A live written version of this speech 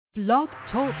Blog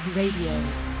Talk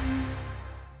Radio.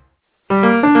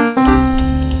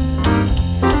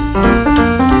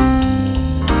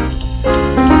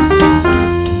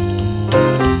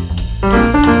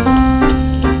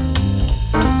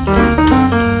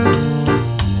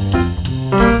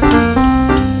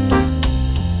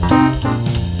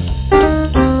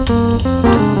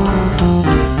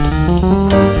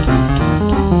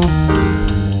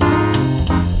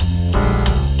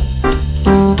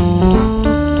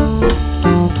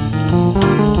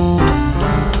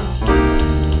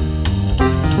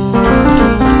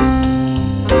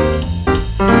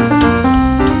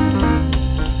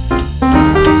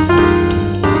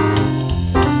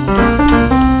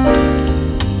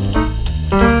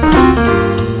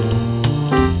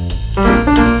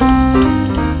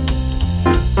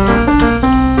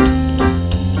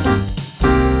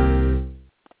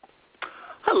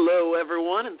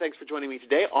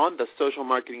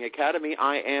 Marketing Academy.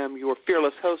 I am your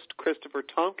fearless host, Christopher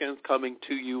Tompkins, coming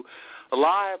to you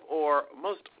live or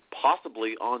most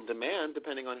possibly on demand,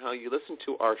 depending on how you listen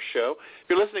to our show. If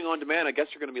you're listening on demand, I guess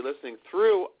you're going to be listening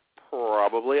through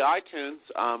probably iTunes.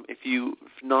 If you've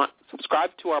not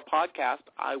subscribed to our podcast,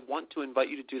 I want to invite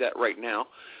you to do that right now.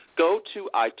 Go to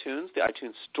iTunes, the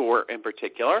iTunes Store in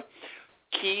particular,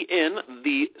 key in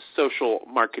the Social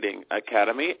Marketing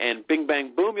Academy, and bing,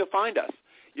 bang, boom, you'll find us.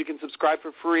 You can subscribe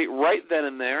for free right then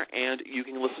and there, and you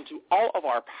can listen to all of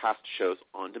our past shows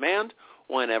on demand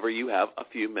whenever you have a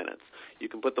few minutes. You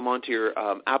can put them onto your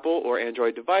Apple or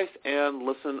Android device and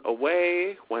listen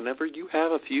away whenever you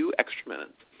have a few extra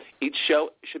minutes. Each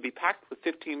show should be packed with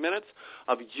 15 minutes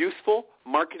of useful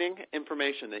marketing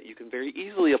information that you can very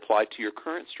easily apply to your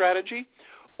current strategy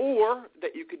or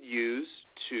that you could use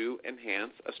to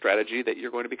enhance a strategy that you're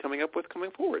going to be coming up with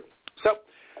coming forward. So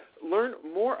learn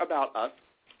more about us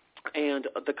and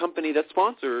the company that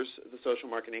sponsors the Social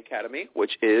Marketing Academy,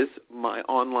 which is my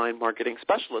online marketing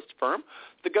specialist firm,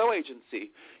 The Go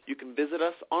Agency. You can visit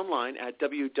us online at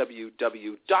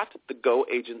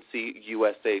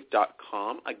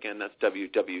www.thegoagencyusa.com. Again, that's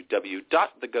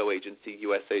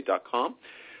www.thegoagencyusa.com.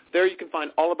 There you can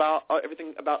find all about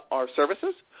everything about our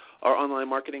services, our online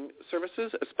marketing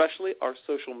services, especially our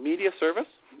social media service,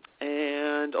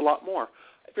 and a lot more.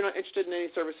 If you're not interested in any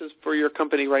services for your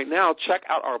company right now, check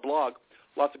out our blog.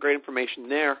 Lots of great information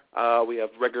there. We have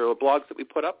regular blogs that we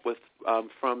put up with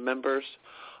from members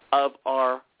of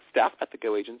our staff at the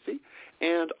Go Agency,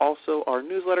 and also our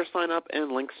newsletter sign-up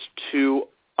and links to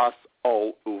us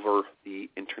all over the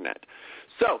Internet.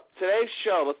 So today's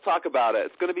show, let's talk about it.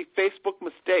 It's going to be Facebook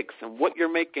mistakes and what you're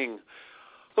making.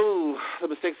 The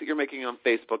mistakes that you're making on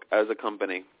Facebook as a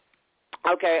company.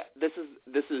 Okay, this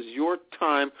is your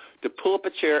time to pull up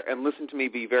a chair and listen to me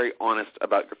be very honest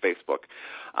about your Facebook.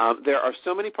 There are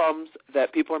so many problems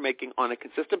that people are making on a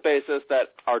consistent basis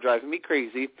that are driving me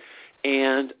crazy,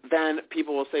 and then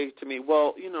people will say to me,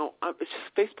 well,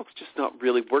 Facebook's just not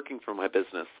really working for my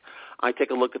business. I take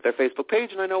a look at their Facebook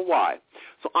page, and I know why.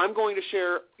 So I'm going to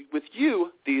share with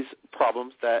you these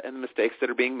problems and the mistakes that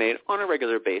are being made on a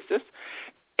regular basis.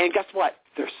 And guess what?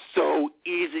 They're so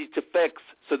easy to fix.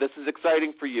 So this is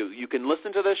exciting for you. You can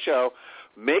listen to the show,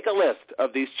 make a list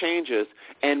of these changes,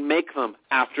 and make them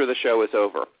after the show is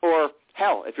over. Or,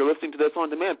 hell, if you're listening to this on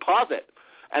demand, pause it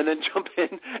and then jump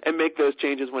in and make those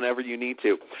changes whenever you need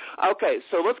to. Okay,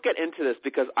 so let's get into this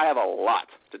because I have a lot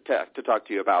to talk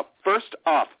to you about. First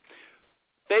off,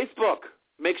 Facebook.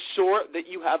 Make sure that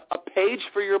you have a page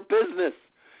for your business.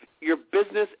 Your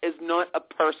business is not a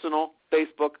personal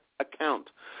Facebook account.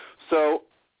 So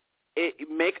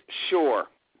make sure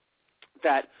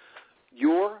that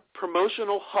your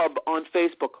promotional hub on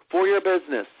Facebook for your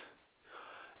business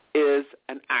is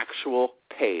an actual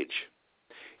page.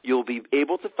 You'll be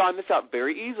able to find this out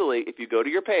very easily if you go to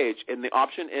your page, and the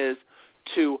option is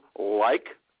to like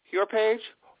your page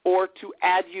or to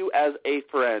add you as a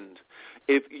friend.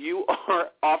 If you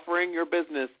are offering your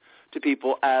business to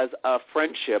people as a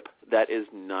friendship, that is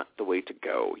not the way to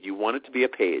go. You want it to be a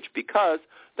page because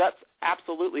that's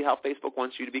absolutely how Facebook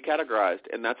wants you to be categorized,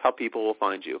 and that's how people will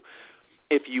find you.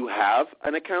 If you have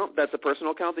an account that's a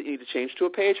personal account that you need to change to a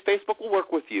page, Facebook will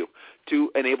work with you to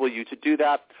enable you to do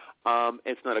that.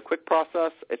 It's not a quick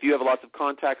process. If you have lots of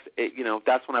contacts,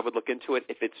 that's when I would look into it.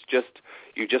 If it's just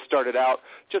you just started out,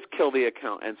 just kill the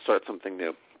account and start something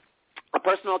new. A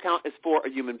personal account is for a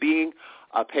human being.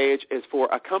 A page is for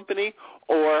a company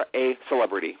or a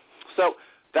celebrity. So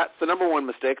that's the number one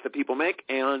mistake that people make,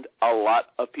 and a lot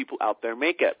of people out there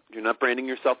make it. You're not branding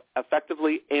yourself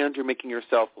effectively, and you're making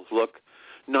yourself look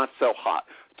not so hot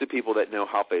to people that know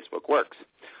how Facebook works.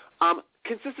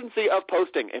 Consistency of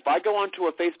posting. If I go onto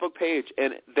a Facebook page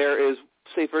and there is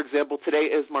say, for example, today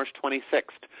is March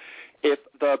 26th. If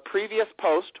the previous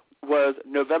post was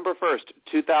November 1st,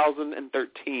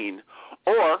 2013,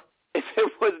 or if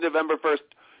it was November 1st,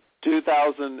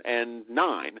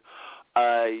 2009,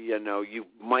 you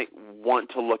might want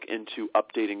to look into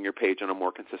updating your page on a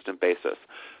more consistent basis.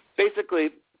 Basically,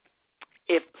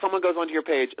 if someone goes onto your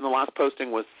page and the last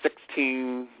posting was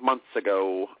 16 months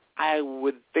ago, I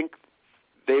would think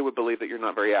they would believe that you're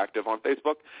not very active on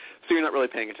Facebook, so you're not really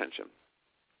paying attention,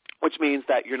 which means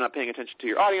that you're not paying attention to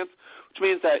your audience, which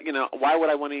means that, why would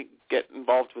I want to get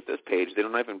involved with this page? They're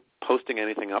not even posting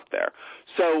anything up there.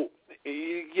 So,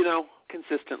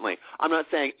 consistently. I'm not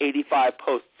saying 85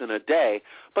 posts in a day,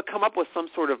 but come up with some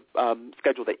sort of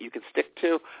schedule that you can stick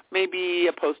to. Maybe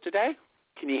a post a day.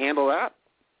 Can you handle that?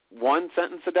 One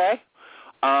sentence a day?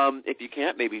 If you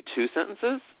can't, maybe 2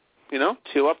 sentences, 2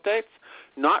 updates.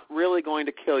 Not really going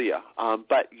to kill you,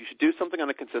 but you should do something on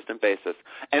a consistent basis.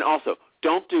 And also,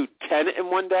 don't do 10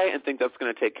 in one day and think that's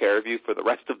going to take care of you for the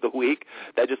rest of the week.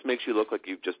 That just makes you look like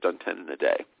you've just done 10 in a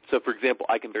day. So, for example,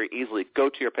 I can very easily go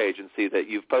to your page and see that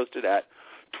you've posted at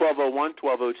 12:01,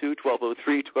 12:02,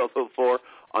 12:03, 12:04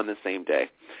 on the same day.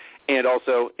 And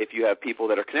also, if you have people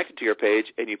that are connected to your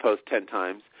page and you post 10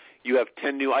 times, you have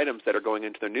 10 new items that are going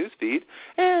into their news feed,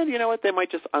 and you know what? They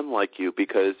might just unlike you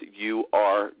because you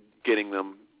are getting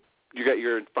them,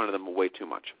 you're in front of them way too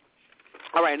much.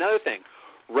 All right, another thing,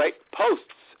 write posts,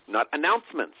 not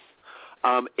announcements.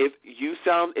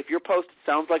 If your post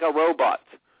sounds like a robot,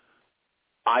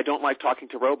 I don't like talking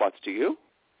to robots, do you?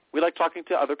 We like talking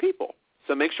to other people.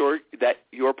 So make sure that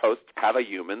your posts have a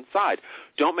human side.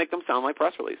 Don't make them sound like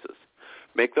press releases.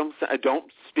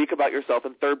 Don't speak about yourself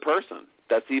in third person.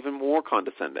 That's even more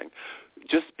condescending.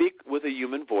 Just speak with a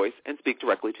human voice and speak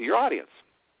directly to your audience.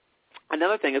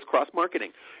 Another thing is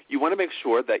cross-marketing. You want to make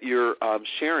sure that you're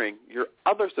sharing your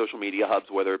other social media hubs,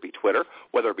 whether it be Twitter,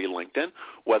 whether it be LinkedIn,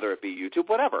 whether it be YouTube,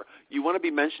 whatever. You want to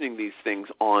be mentioning these things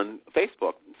on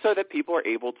Facebook so that people are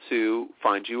able to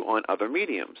find you on other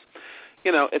mediums.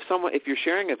 If you're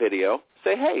sharing a video,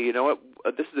 say, hey, you know what,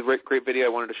 this is a great video I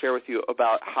wanted to share with you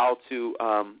about how to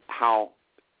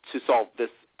solve this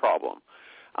problem.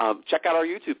 Check out our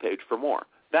YouTube page for more.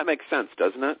 That makes sense,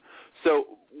 doesn't it? So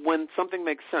when something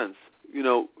makes sense,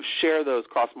 share those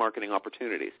cross-marketing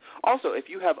opportunities. Also, if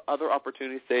you have other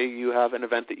opportunities, say you have an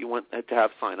event that you want to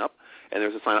have sign-up, and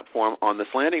there's a sign-up form on this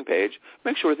landing page,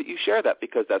 make sure that you share that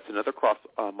because that's another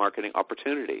cross-marketing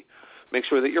opportunity. Make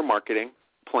sure that your marketing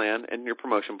plan and your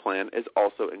promotion plan is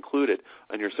also included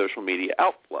in your social media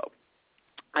outflow.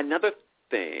 Another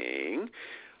thing,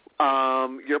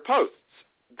 your posts.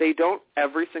 They don't,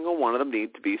 every single one of them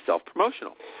need to be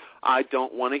self-promotional. I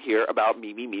don't want to hear about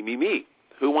me, me, me, me, me.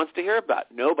 Who wants to hear about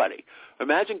it? Nobody.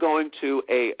 Imagine going to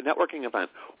a networking event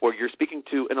where you're speaking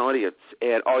to an audience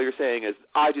and all you're saying is,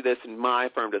 I do this and my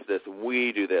firm does this and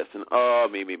we do this and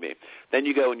me, me, me. Then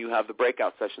you go and you have the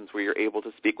breakout sessions where you're able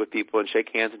to speak with people and shake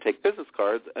hands and take business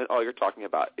cards and all you're talking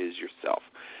about is yourself.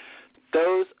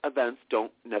 Those events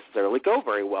don't necessarily go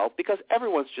very well because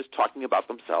everyone's just talking about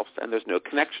themselves and there's no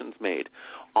connections made.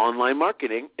 Online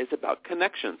marketing is about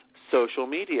connections. Social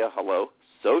media,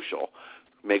 social.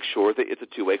 Make sure that it's a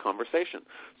two-way conversation.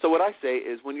 So what I say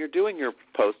is when you're doing your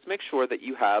posts, make sure that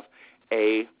you have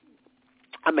a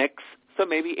mix, so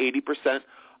maybe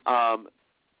 80%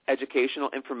 educational,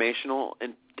 informational,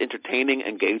 and entertaining,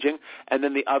 engaging, and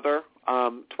then the other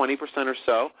 20% or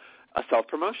so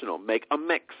self-promotional. Make a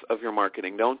mix of your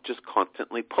marketing. Don't just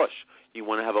constantly push. You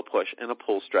want to have a push and a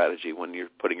pull strategy when you're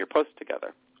putting your posts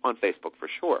together, on Facebook for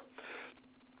sure.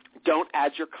 Don't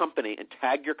add your company and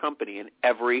tag your company in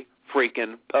every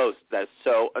freaking post. That's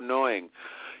so annoying.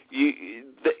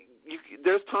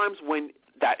 There's times when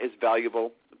that is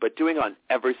valuable, but doing it on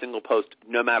every single post,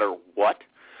 no matter what,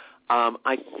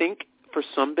 I think for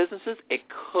some businesses it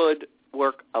could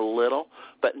work a little,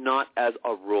 but not as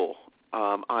a rule.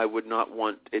 I would not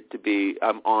want it to be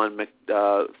on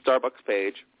Starbucks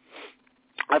page.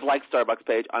 I've liked Starbucks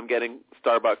page. I'm getting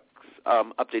Starbucks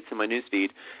updates in my newsfeed,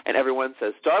 and everyone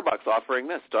says, Starbucks offering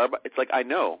this. It's like, I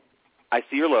know. I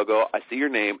see your logo. I see your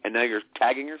name, and now you're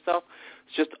tagging yourself.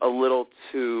 It's just a little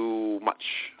too much.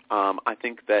 I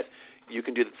think that you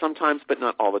can do that sometimes, but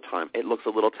not all the time. It looks a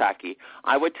little tacky.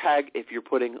 I would tag if you're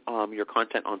putting your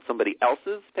content on somebody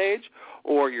else's page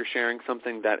or you're sharing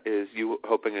something that is you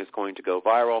hoping is going to go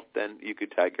viral, then you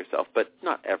could tag yourself, but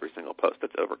not every single post.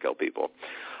 That's overkill, people.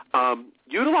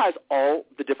 Utilize all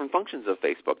the different functions of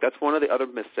Facebook. That's one of the other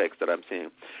mistakes that I'm seeing.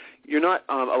 You're not.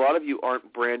 A lot of you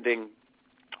aren't branding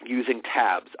using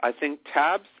tabs. I think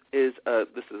tabs is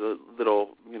this is a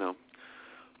little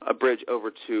a bridge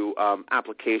over to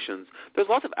applications. There's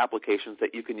lots of applications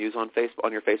that you can use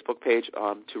on your Facebook page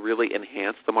to really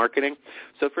enhance the marketing.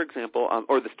 So, for example,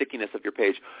 or the stickiness of your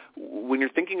page. When you're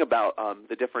thinking about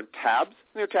the different tabs,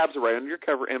 your tabs are right under your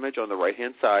cover image on the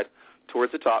right-hand side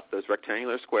towards the top, those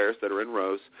rectangular squares that are in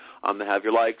rows that have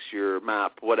your likes, your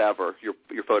map, whatever,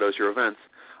 your photos, your events.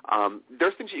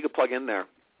 There's things that you can plug in there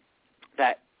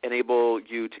that enable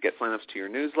you to get signups to your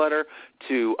newsletter,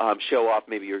 to show off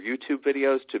maybe your YouTube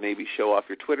videos, to maybe show off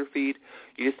your Twitter feed.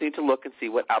 You just need to look and see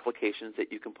what applications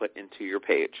that you can put into your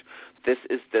page. This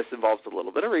involves a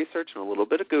little bit of research and a little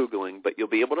bit of Googling, but you'll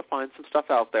be able to find some stuff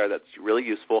out there that's really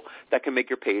useful that can make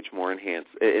your page more enhanced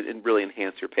and really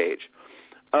enhance your page.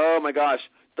 Oh, my gosh,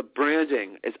 the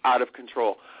branding is out of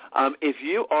control.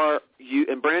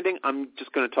 In branding, I'm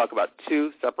just going to talk about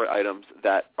two separate items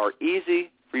that are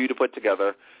easy for you to put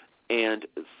together and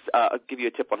I'll give you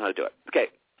a tip on how to do it. Okay,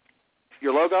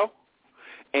 your logo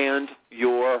and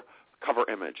your cover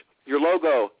image. Your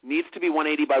logo needs to be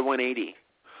 180 by 180.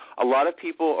 A lot of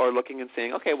people are looking and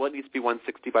saying, okay, well, it needs to be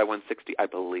 160 by 160, I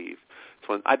believe.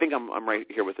 I think I'm right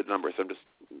here with the numbers, so I'm just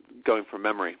going from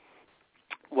memory.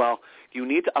 Well, you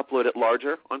need to upload it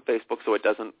larger on Facebook so it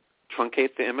doesn't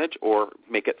truncate the image or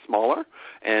make it smaller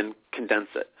and condense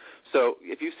it. So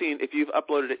if you've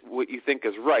uploaded it what you think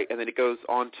is right and then it goes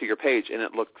onto your page and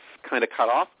it looks kind of cut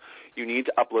off, you need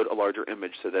to upload a larger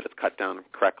image so that it's cut down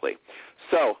correctly.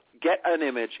 So get an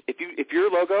image. If your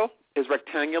logo is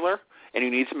rectangular and you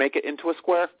need to make it into a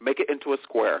square, make it into a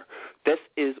square. This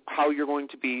is how you're going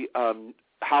to be,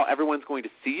 how everyone's going to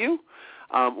see you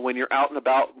when you're out and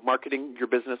about marketing your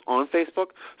business on Facebook.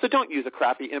 So don't use a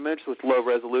crappy image with low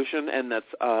resolution and that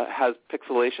has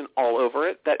pixelation all over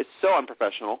it. That is so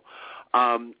unprofessional.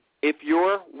 If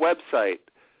your website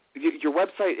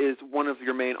is one of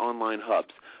your main online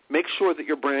hubs, make sure that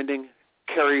your branding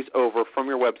carries over from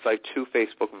your website to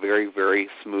Facebook very, very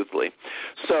smoothly.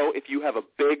 So if you have a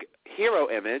big hero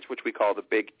image, which we call the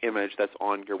big image that's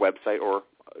on your website, or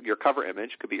your cover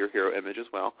image, could be your hero image as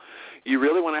well, you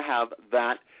really want to have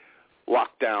that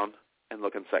locked down and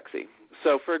looking sexy.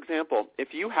 So, for example,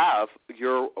 if you have if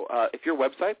your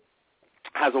website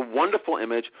has a wonderful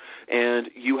image and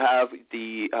you have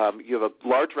a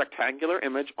large rectangular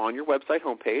image on your website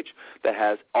homepage that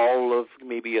has all of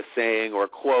maybe a saying or a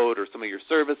quote or some of your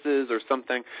services or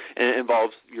something, and it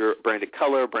involves your branded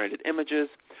color, branded images,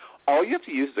 all you have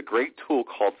to use is a great tool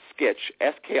called Skitch,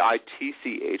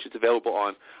 S-K-I-T-C-H. It's available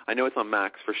I know it's on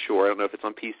Macs for sure. I don't know if it's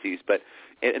on PCs, but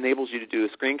it enables you to do a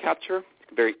screen capture. You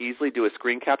can very easily do a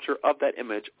screen capture of that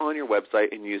image on your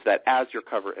website and use that as your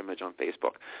cover image on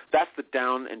Facebook. That's the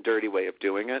down and dirty way of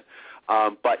doing it,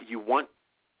 but you want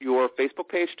your Facebook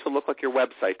page to look like your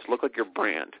website, to look like your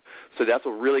brand. So that's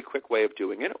a really quick way of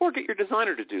doing it, or get your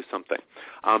designer to do something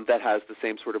that has the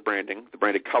same sort of branding, the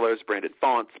branded colors, branded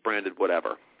fonts, branded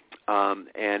whatever.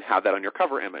 And have that on your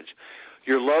cover image.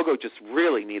 Your logo just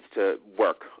really needs to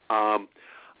work.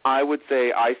 I would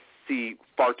say I see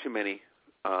far too many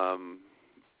Facebook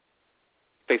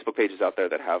pages out there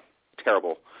that have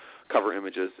terrible cover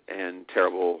images and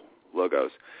terrible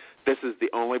logos. This is the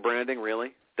only branding,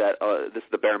 really, this is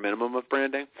the bare minimum of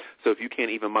branding. So if you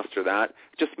can't even muster that,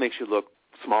 it just makes you look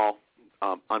small,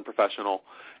 unprofessional,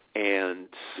 and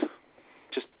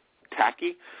just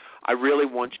tacky. I really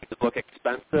want you to look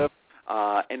expensive.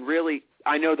 And really,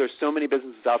 I know there's so many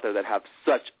businesses out there that have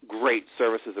such great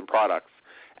services and products,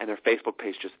 and their Facebook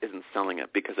page just isn't selling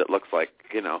it because it looks like,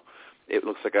 a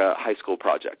high school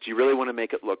project. You really want to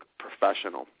make it look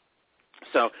professional.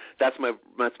 So that's my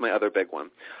other big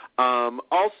one.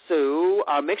 Also,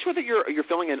 make sure that you're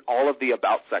filling in all of the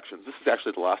About sections. This is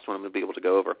actually the last one I'm going to be able to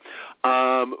go over.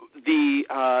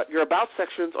 Your About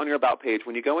sections on your About page,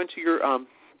 when you go into your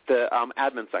the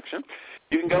admin section,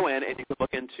 you can go in and you can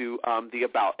look into the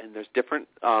About, and there's different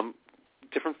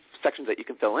sections that you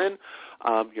can fill in,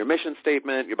 your mission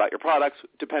statement, about your products,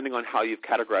 depending on how you've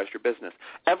categorized your business.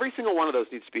 Every single one of those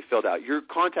needs to be filled out. Your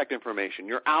contact information,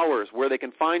 your hours, where they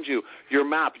can find you, your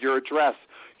map, your address,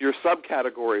 your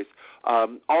subcategories,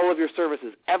 all of your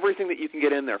services, everything that you can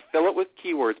get in there. Fill it with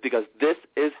keywords, because this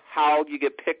is how you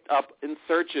get picked up in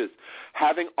searches.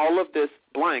 Having all of this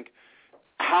blank,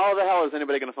 how the hell is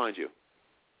anybody going to find you?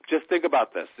 Just think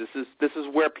about this. This is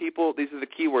where these are the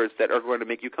keywords that are going to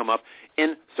make you come up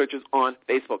in searches on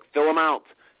Facebook. Fill them out.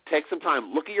 Take some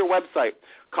time. Look at your website.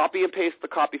 Copy and paste the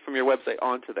copy from your website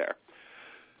onto there.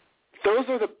 Those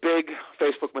are the big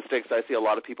Facebook mistakes I see a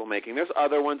lot of people making. There's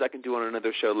other ones I can do on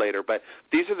another show later, but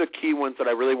these are the key ones that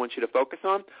I really want you to focus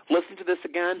on. Listen to this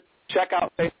again. Check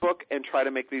out Facebook and try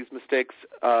to make these mistakes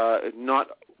not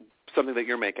something that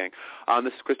you're making.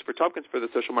 This is Christopher Tompkins for the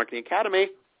Social Marketing Academy.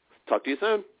 Talk to you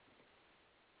soon.